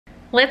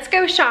let's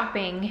go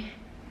shopping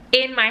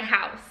in my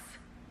house.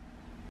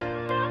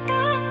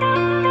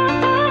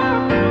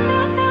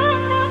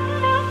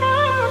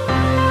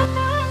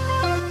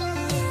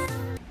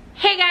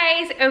 Hey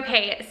guys,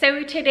 okay,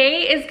 so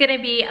today is gonna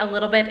be a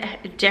little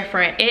bit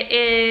different. It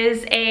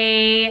is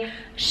a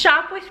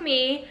shop with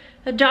me,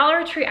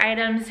 Dollar Tree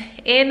items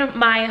in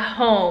my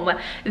home.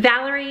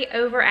 Valerie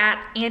over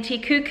at Auntie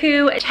Coo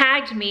Coo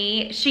tagged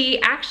me. She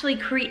actually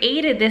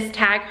created this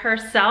tag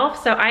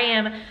herself, so I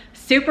am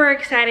super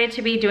excited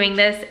to be doing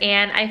this,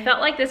 and I felt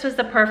like this was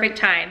the perfect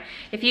time.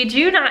 If you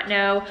do not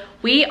know,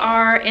 we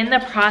are in the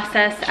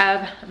process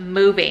of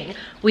moving.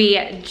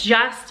 We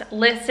just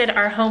listed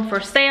our home for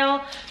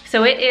sale,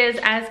 so it is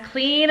as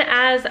clean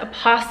as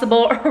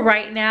possible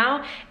right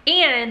now,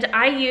 and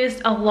I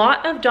used a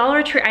lot of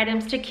Dollar Tree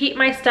items to keep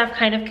my stuff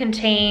kind of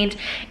contained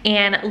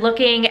and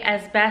looking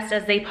as best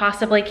as they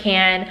possibly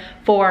can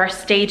for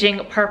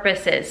staging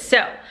purposes.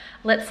 So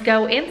let's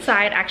go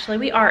inside. Actually,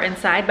 we are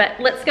inside, but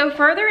let's go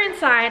further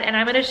inside and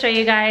I'm gonna show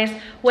you guys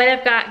what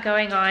I've got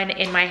going on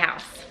in my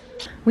house.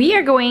 We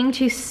are going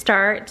to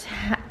start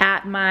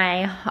at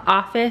my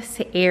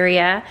office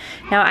area.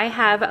 Now I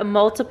have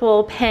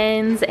multiple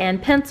pens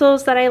and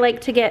pencils that I like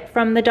to get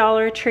from the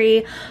Dollar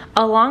Tree,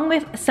 along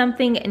with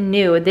something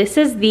new. This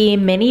is the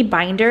mini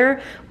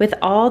binder with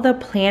all the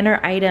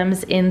planner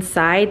items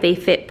inside. They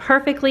fit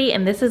perfectly,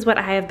 and this is what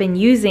I have been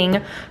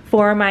using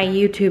for my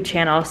YouTube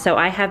channel, so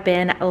I have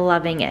been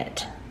loving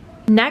it.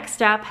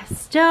 Next up,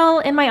 still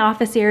in my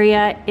office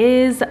area,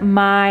 is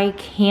my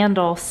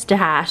candle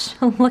stash.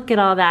 Look at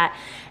all that.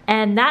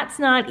 And that's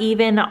not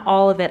even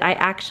all of it. I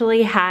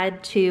actually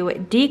had to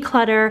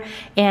declutter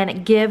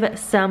and give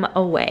some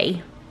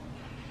away.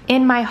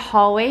 In my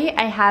hallway,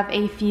 I have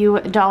a few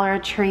Dollar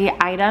Tree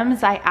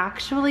items. I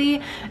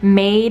actually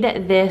made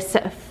this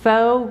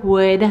faux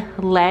wood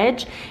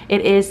ledge.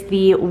 It is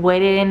the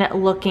wooden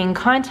looking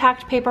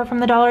contact paper from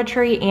the Dollar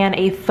Tree and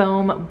a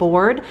foam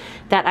board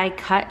that I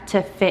cut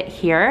to fit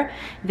here.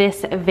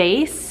 This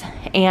vase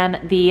and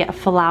the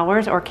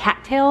flowers, or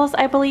cattails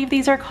I believe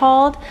these are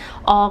called,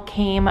 all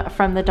came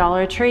from the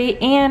Dollar Tree,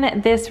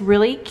 and this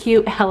really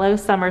cute Hello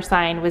Summer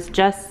sign was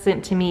just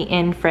sent to me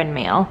in friend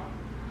mail.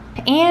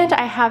 And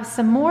I have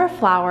some more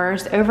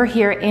flowers over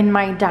here in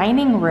my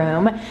dining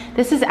room.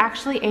 This is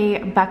actually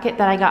a bucket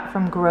that I got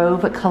from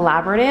Grove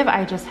Collaborative.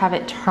 I just have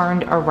it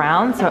turned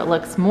around so it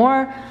looks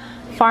more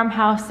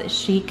farmhouse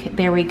chic.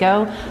 There we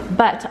go.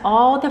 But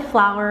all the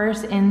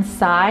flowers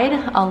inside,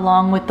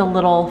 along with the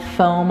little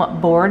foam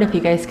board, if you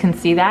guys can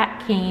see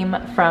that, came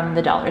from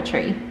the Dollar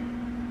Tree.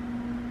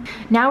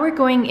 Now we're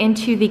going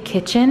into the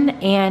kitchen,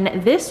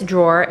 and this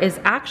drawer is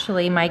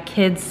actually my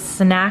kids'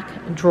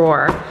 snack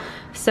drawer.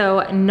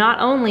 So not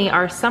only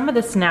are some of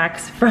the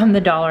snacks from the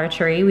Dollar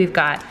Tree, we've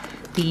got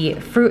the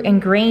fruit and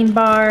grain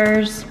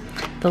bars,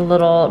 the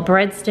little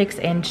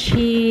breadsticks and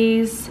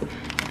cheese,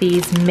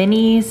 these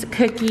minis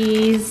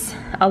cookies,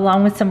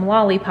 along with some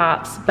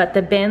lollipops, but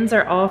the bins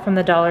are all from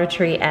the Dollar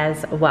Tree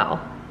as well.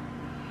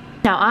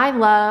 Now I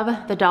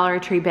love the Dollar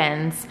Tree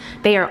bins.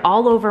 They are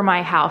all over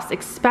my house,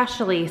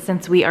 especially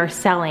since we are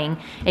selling.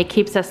 It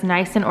keeps us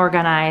nice and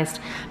organized,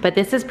 but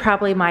this is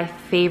probably my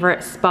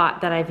favorite spot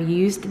that I've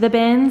used the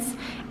bins,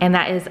 and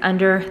that is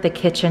under the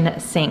kitchen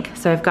sink.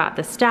 So I've got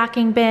the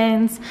stacking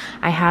bins,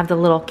 I have the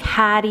little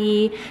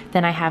caddy,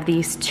 then I have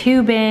these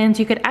two bins.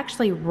 You could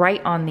actually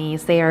write on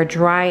these. They are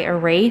dry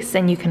erase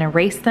and you can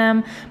erase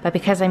them, but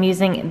because I'm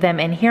using them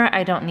in here,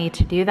 I don't need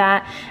to do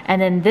that.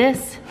 And then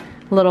this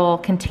little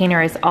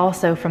container is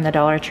also from the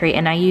Dollar Tree,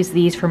 and I use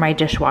these for my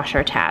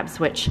dishwasher tabs,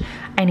 which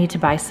I need to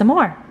buy some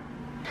more.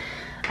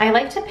 I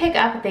like to pick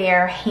up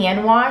their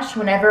hand wash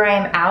whenever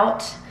I'm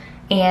out,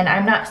 and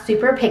I'm not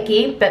super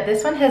picky, but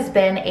this one has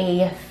been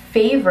a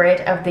favorite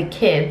of the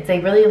kids.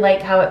 They really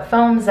like how it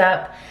foams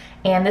up,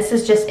 and this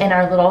is just in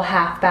our little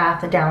half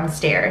bath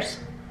downstairs.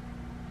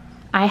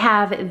 I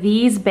have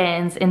these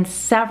bins in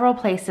several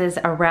places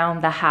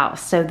around the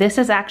house. So this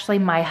is actually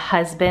my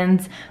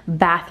husband's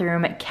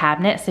bathroom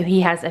cabinet, so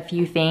he has a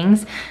few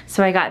things.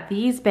 So I got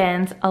these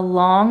bins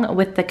along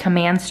with the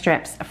command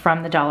strips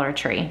from the Dollar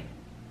Tree.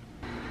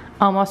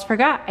 Almost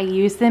forgot, I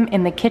use them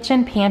in the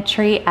kitchen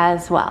pantry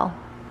as well.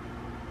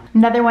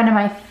 Another one of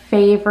my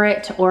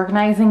favorite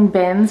organizing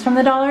bins from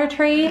the Dollar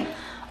Tree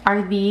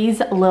are these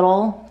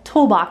little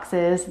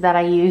toolboxes that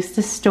I use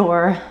to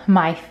store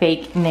my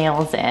fake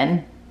nails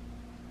in.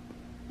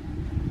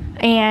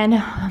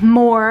 And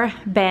more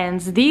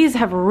bins. These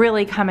have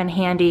really come in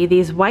handy.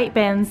 These white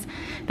bins,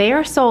 they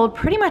are sold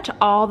pretty much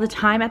all the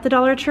time at the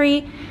Dollar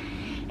Tree.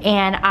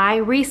 And I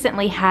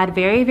recently had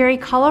very, very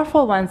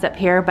colorful ones up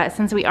here, but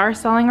since we are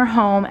selling our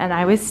home and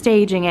I was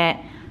staging it,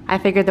 I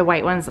figured the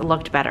white ones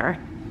looked better.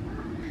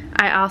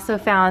 I also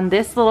found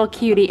this little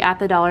cutie at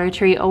the Dollar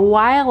Tree a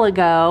while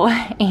ago,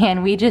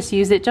 and we just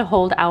use it to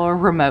hold our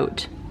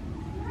remote.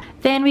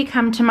 Then we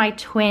come to my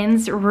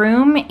twins'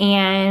 room,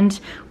 and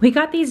we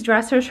got these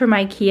dressers from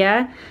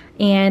IKEA,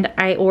 and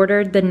I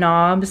ordered the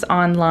knobs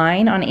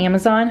online on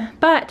Amazon,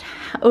 but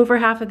over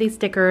half of these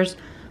stickers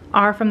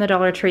are from the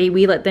Dollar Tree.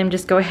 We let them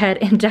just go ahead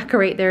and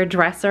decorate their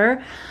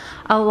dresser.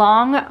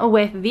 Along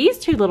with these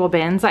two little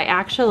bins, I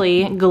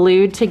actually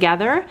glued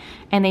together,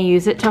 and they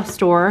use it to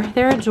store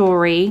their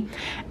jewelry.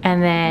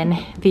 And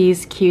then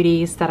these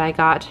cuties that I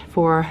got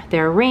for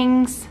their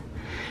rings.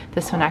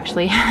 This one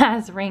actually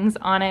has rings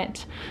on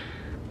it.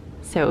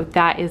 So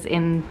that is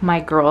in my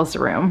girls'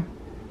 room.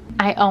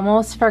 I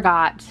almost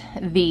forgot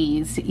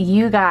these.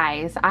 You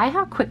guys, I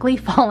have quickly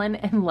fallen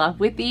in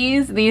love with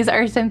these. These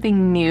are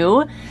something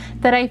new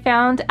that I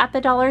found at the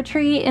Dollar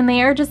Tree, and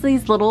they are just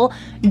these little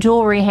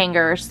jewelry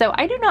hangers. So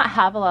I do not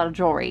have a lot of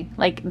jewelry.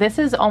 Like, this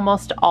is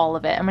almost all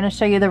of it. I'm gonna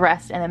show you the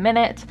rest in a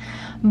minute.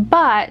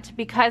 But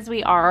because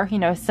we are, you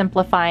know,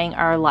 simplifying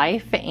our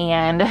life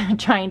and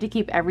trying to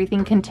keep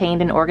everything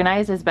contained and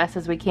organized as best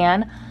as we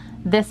can,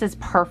 this is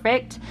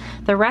perfect.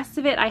 The rest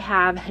of it I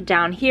have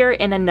down here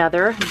in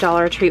another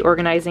Dollar Tree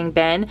organizing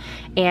bin.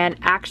 And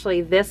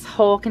actually this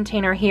whole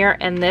container here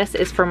and this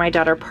is for my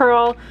daughter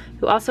Pearl,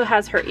 who also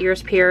has her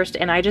ears pierced,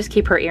 and I just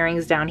keep her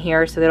earrings down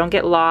here so they don't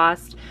get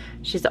lost.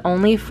 She's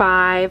only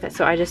 5,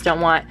 so I just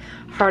don't want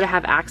her to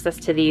have access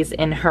to these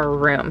in her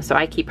room. So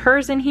I keep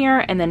hers in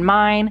here, and then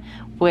mine,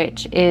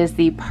 which is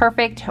the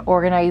perfect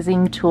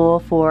organizing tool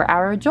for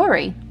our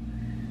jewelry.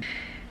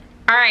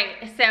 All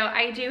right, so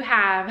I do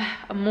have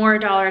more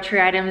Dollar Tree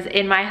items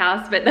in my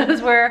house, but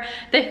those were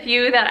the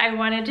few that I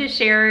wanted to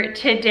share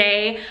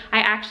today. I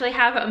actually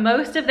have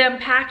most of them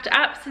packed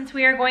up since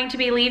we are going to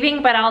be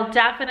leaving, but I'll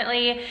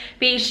definitely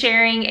be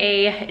sharing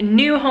a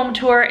new home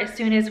tour as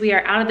soon as we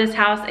are out of this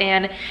house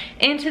and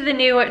into the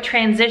new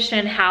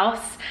transition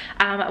house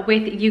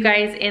with you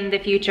guys in the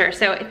future.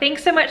 So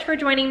thanks so much for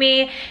joining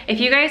me. If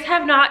you guys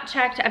have not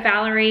checked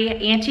Valerie,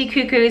 Auntie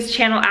Coo Coo's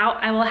channel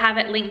out, I will have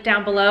it linked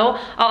down below.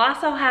 I'll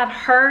also have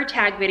her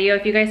tag video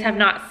if you guys have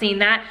not seen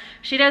that.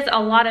 She does a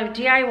lot of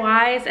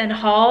DIYs and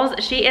hauls.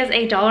 She is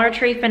a Dollar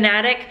Tree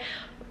fanatic,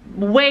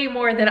 way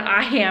more than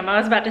I am. I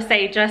was about to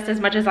say just as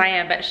much as I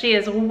am, but she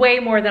is way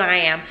more than I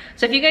am.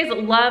 So if you guys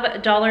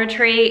love Dollar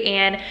Tree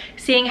and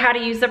seeing how to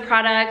use the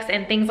products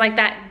and things like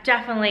that,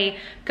 definitely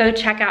go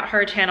check out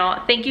her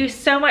channel. Thank you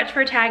so much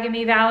for tagging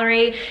me,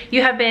 Valerie.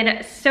 You have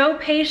been so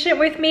patient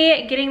with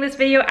me getting this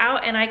video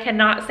out, and I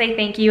cannot say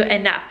thank you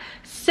enough.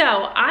 So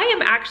I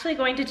am actually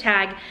going to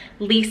tag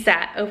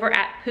Lisa over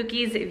at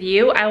Pookie's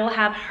View. I will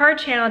have her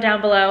channel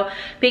down below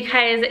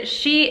because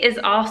she is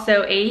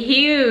also a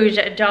huge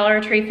Dollar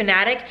Tree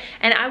fanatic,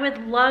 and I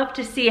would love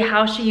to see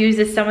how she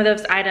uses some of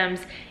those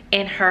items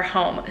in her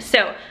home.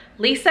 So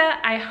Lisa,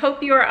 I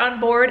hope you are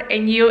on board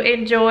and you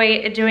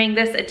enjoy doing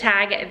this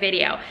tag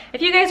video.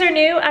 If you guys are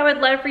new, I would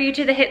love for you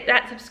to hit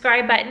that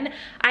subscribe button.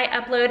 I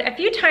upload a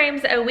few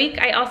times a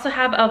week. I also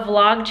have a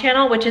vlog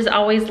channel, which is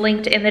always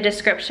linked in the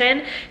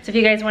description. So if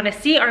you guys want to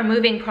see our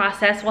moving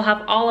process, we'll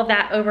have all of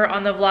that over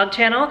on the vlog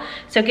channel.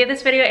 So give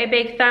this video a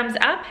big thumbs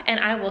up, and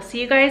I will see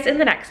you guys in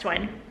the next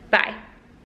one. Bye.